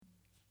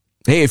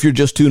Hey, if you're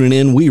just tuning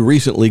in, we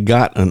recently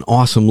got an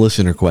awesome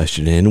listener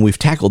question in, and we've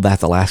tackled that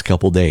the last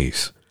couple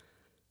days.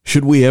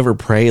 Should we ever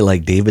pray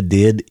like David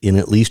did in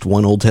at least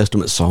one Old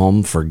Testament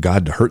psalm for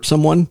God to hurt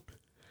someone?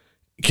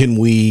 Can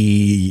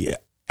we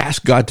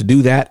ask God to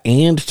do that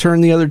and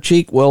turn the other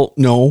cheek? Well,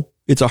 no,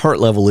 it's a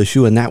heart level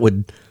issue, and that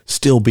would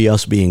still be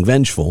us being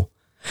vengeful.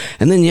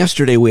 And then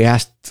yesterday we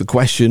asked the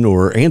question,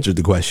 or answered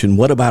the question,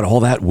 what about all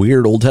that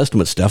weird Old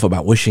Testament stuff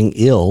about wishing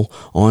ill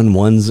on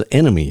one's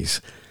enemies?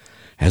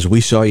 As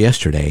we saw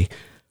yesterday,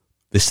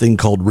 this thing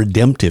called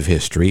redemptive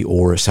history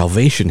or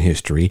salvation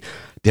history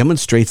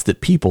demonstrates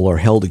that people are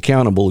held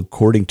accountable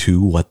according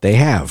to what they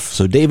have.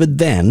 So David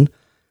then,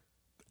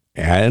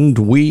 and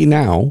we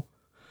now,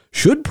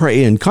 should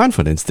pray in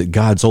confidence that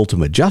God's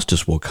ultimate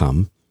justice will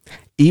come.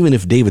 Even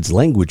if David's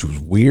language was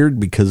weird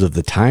because of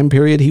the time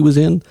period he was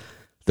in,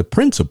 the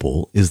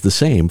principle is the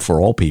same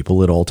for all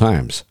people at all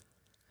times.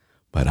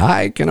 But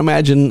I can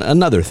imagine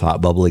another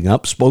thought bubbling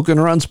up, spoken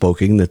or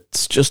unspoken,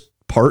 that's just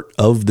part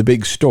of the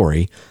big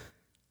story.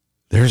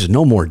 There's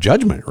no more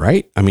judgment,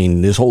 right? I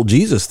mean, this whole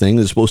Jesus thing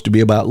is supposed to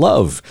be about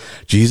love.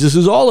 Jesus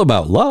is all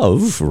about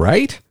love,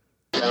 right?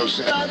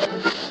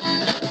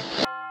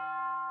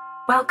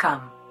 Welcome.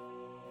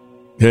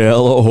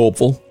 Hello,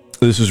 hopeful.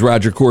 This is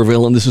Roger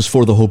Corville, and this is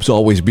for the Hopes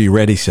Always Be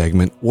Ready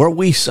segment, where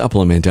we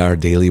supplement our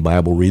daily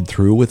Bible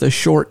read-through with a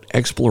short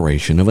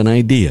exploration of an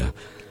idea,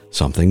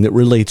 something that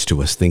relates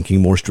to us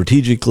thinking more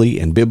strategically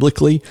and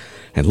biblically,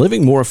 and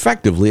living more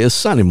effectively as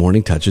Sunday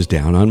morning touches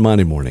down on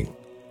Monday morning.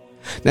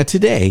 Now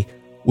today,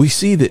 we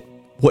see that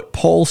what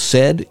Paul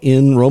said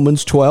in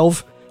Romans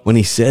 12, when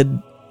he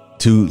said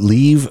to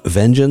leave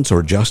vengeance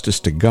or justice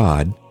to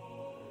God,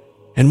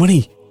 and when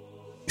he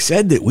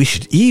said that we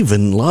should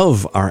even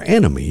love our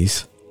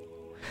enemies,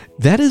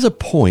 that is a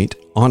point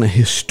on a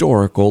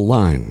historical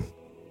line.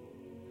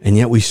 And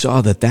yet we saw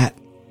that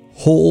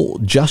whole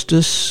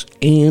justice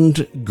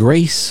and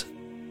grace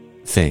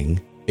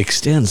thing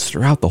extends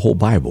throughout the whole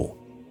Bible.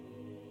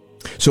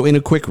 So in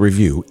a quick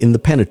review, in the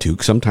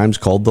Pentateuch, sometimes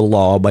called the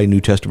Law by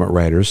New Testament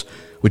writers,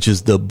 which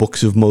is the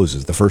books of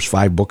Moses, the first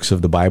 5 books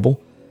of the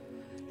Bible,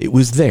 it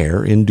was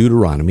there in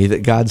Deuteronomy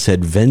that God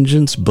said,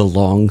 "Vengeance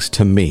belongs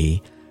to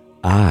me,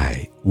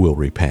 I will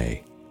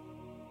repay."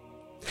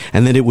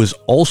 And that it was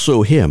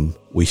also him,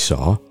 we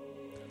saw,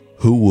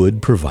 who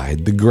would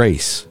provide the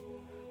grace.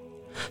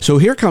 So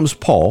here comes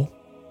Paul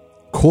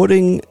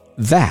quoting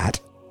that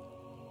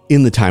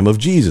in the time of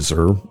Jesus,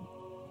 or a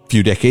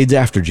few decades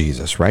after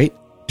Jesus, right?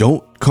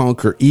 Don't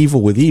conquer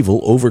evil with evil,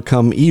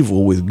 overcome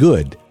evil with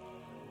good.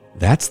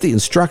 That's the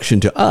instruction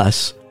to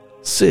us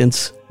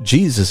since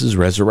Jesus'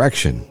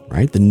 resurrection,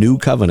 right? The new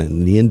covenant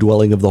and the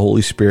indwelling of the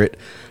Holy Spirit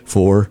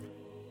for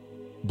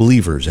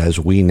believers as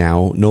we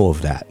now know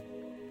of that.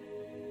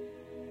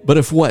 But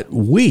if what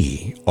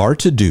we are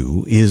to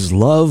do is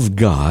love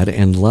God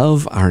and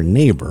love our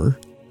neighbor,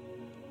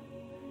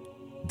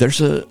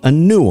 there's a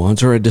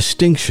nuance or a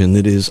distinction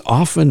that is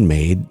often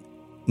made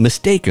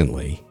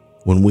mistakenly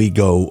when we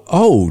go,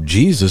 oh,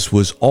 Jesus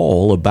was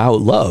all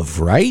about love,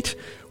 right?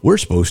 We're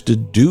supposed to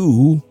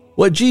do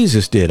what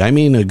Jesus did. I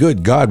mean, a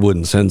good God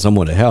wouldn't send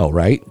someone to hell,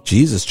 right?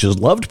 Jesus just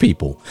loved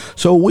people,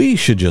 so we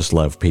should just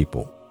love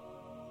people.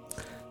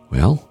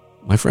 Well,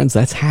 my friends,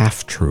 that's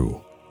half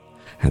true.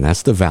 And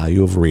that's the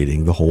value of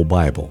reading the whole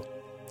Bible.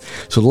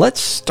 So let's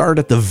start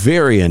at the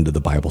very end of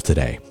the Bible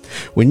today.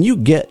 When you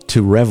get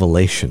to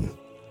Revelation,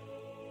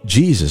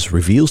 Jesus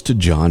reveals to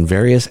John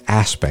various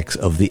aspects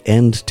of the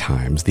end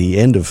times, the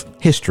end of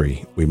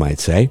history, we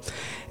might say.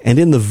 And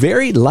in the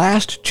very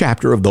last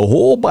chapter of the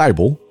whole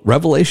Bible,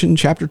 Revelation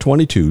chapter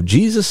 22,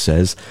 Jesus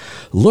says,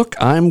 "Look,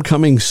 I'm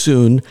coming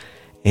soon,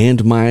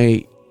 and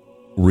my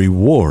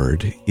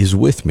reward is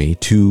with me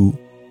to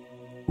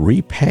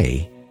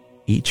repay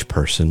each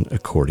person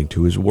according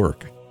to his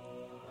work."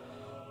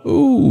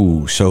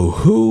 Ooh, so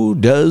who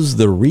does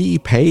the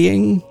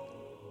repaying?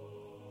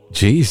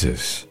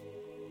 Jesus.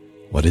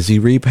 What does he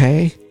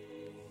repay?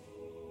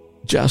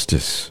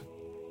 Justice.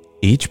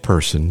 Each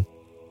person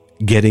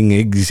getting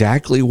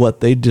exactly what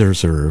they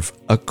deserve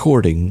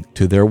according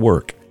to their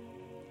work.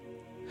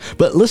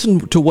 But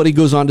listen to what he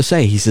goes on to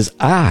say. He says,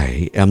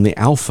 "I am the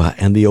Alpha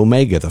and the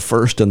Omega, the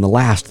first and the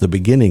last, the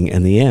beginning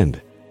and the end."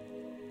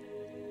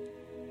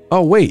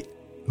 Oh, wait.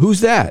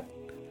 Who's that?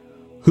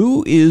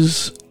 Who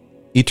is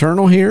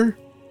eternal here?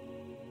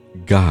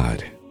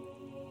 God.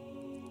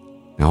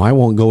 Now, I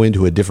won't go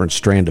into a different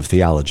strand of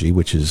theology,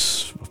 which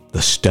is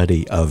the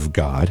study of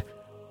God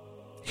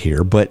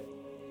here, but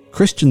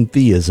Christian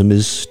theism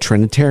is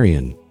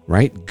Trinitarian,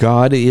 right?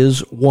 God is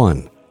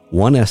one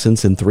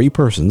essence in 3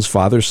 persons,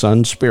 Father,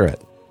 Son,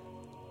 Spirit.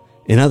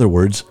 In other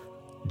words,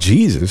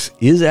 Jesus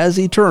is as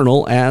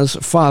eternal as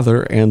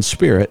Father and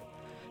Spirit,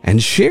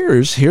 and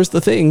shares, here's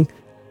the thing,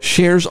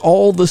 shares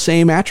all the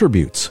same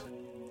attributes.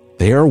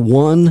 They are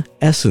one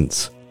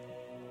essence.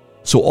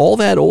 So all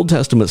that Old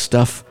Testament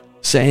stuff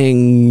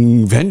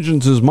saying,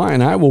 "Vengeance is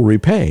mine, I will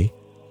repay,"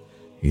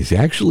 is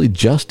actually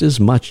just as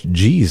much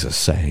Jesus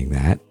saying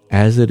that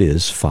as it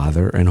is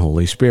Father and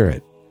Holy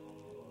Spirit.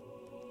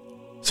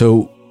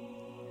 So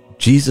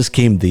Jesus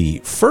came the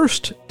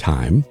first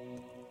time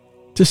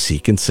to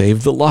seek and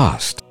save the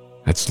lost.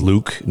 That's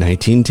Luke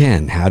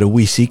 19:10. How do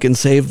we seek and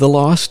save the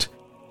lost?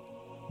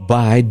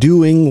 By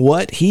doing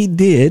what he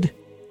did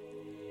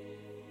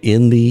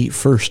in the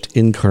first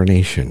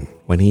incarnation,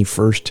 when he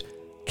first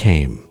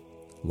came.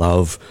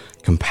 Love,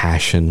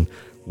 compassion,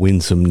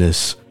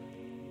 winsomeness,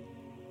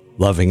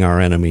 loving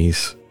our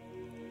enemies.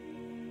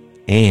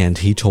 And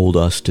he told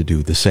us to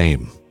do the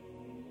same.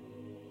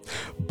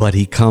 But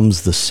he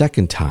comes the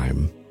second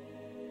time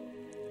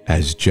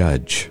as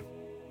judge.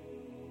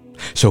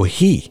 So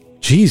he,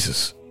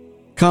 Jesus,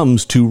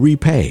 comes to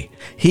repay.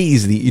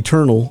 He's the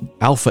eternal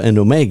Alpha and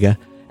Omega.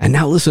 And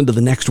now listen to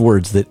the next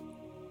words that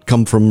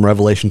come from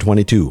Revelation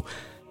 22.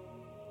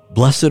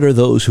 Blessed are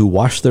those who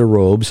wash their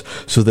robes,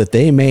 so that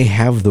they may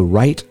have the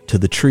right to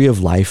the tree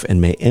of life and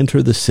may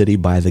enter the city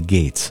by the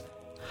gates.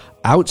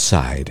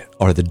 Outside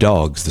are the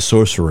dogs, the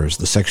sorcerers,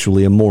 the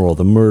sexually immoral,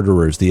 the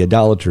murderers, the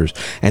idolaters,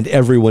 and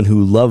everyone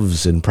who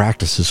loves and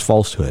practices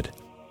falsehood.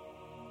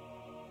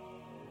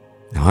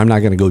 Now, I'm not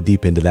going to go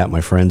deep into that,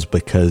 my friends,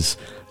 because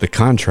the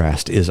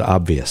contrast is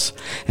obvious.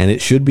 And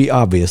it should be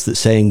obvious that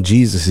saying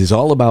Jesus is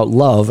all about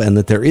love and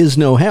that there is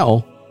no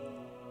hell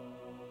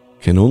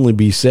can only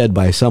be said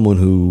by someone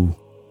who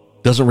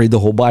doesn't read the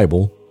whole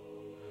Bible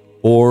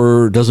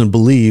or doesn't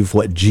believe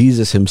what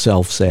Jesus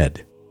himself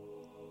said.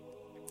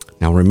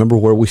 Now, remember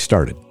where we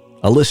started.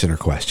 A listener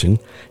question,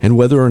 and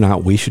whether or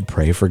not we should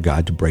pray for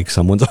God to break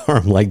someone's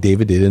arm like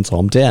David did in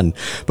Psalm 10.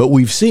 But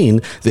we've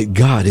seen that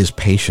God is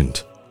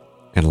patient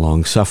and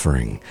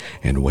long-suffering,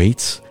 and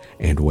waits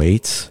and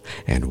waits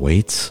and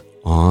waits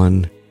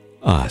on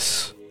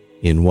us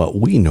in what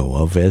we know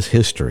of as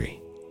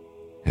history.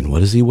 And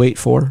what does he wait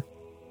for?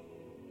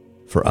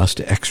 For us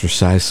to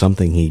exercise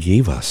something he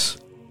gave us,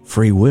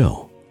 free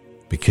will,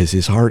 because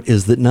his heart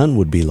is that none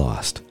would be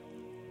lost.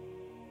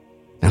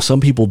 Now, some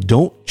people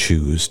don't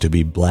choose to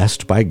be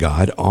blessed by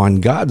God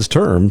on God's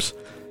terms,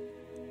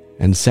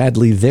 and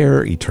sadly,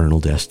 their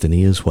eternal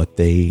destiny is what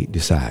they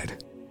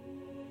decide.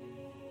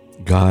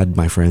 God,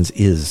 my friends,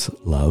 is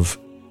love,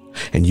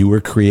 and you were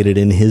created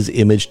in his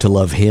image to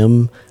love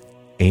him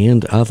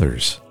and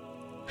others.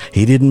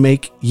 He didn't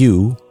make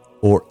you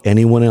or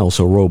anyone else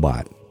a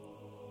robot.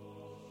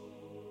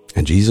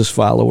 And Jesus'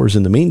 followers,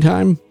 in the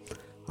meantime,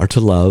 are to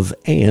love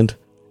and,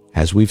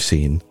 as we've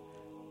seen,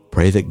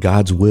 pray that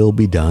God's will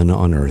be done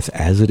on earth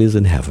as it is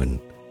in heaven,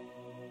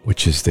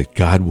 which is that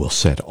God will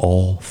set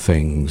all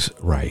things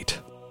right.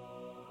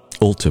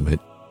 Ultimate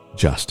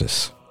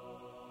justice.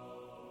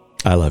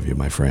 I love you,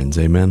 my friends.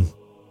 Amen.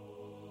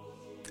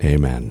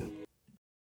 Amen.